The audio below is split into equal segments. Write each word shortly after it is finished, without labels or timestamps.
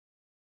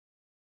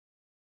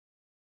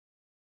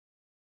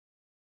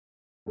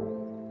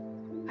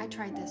I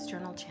tried this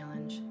journal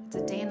challenge. It's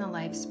a day in the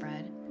life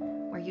spread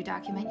where you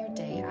document your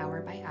day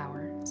hour by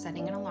hour,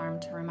 setting an alarm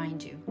to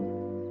remind you.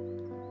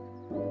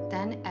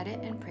 Then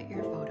edit and print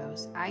your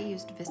photos. I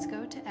used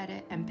Visco to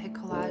edit and Pic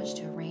Collage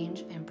to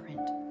arrange and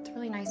print. It's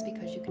really nice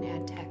because you can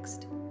add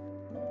text.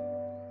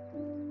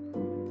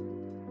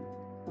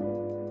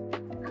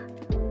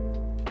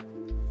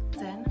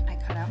 Then I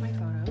cut out my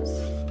photos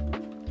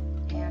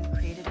and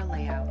created a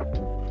layout.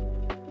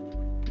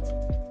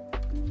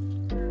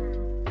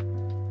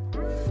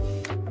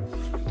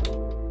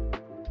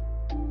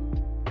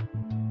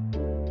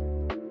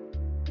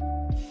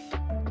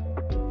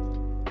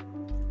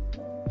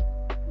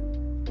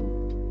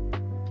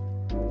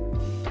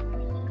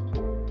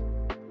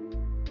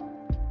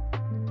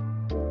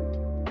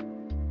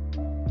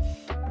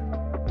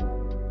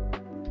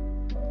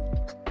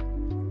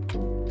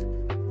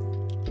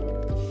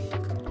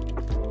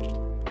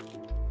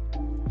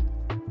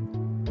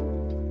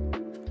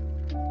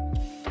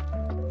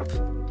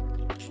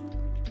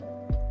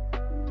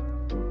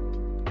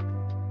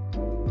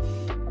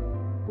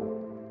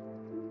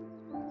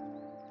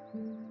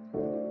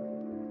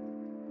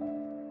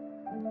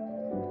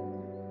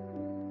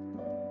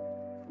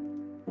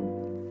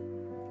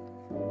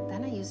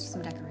 Then I used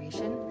some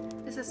decoration.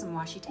 This is some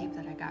washi tape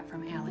that I got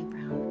from Allie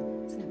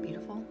Brown. Isn't it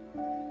beautiful?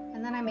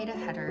 And then I made a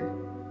header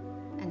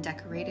and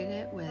decorated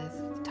it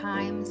with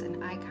times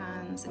and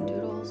icons and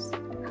doodles.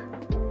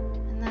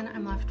 And then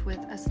I'm left with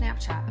a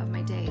snapshot of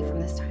my day from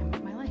this time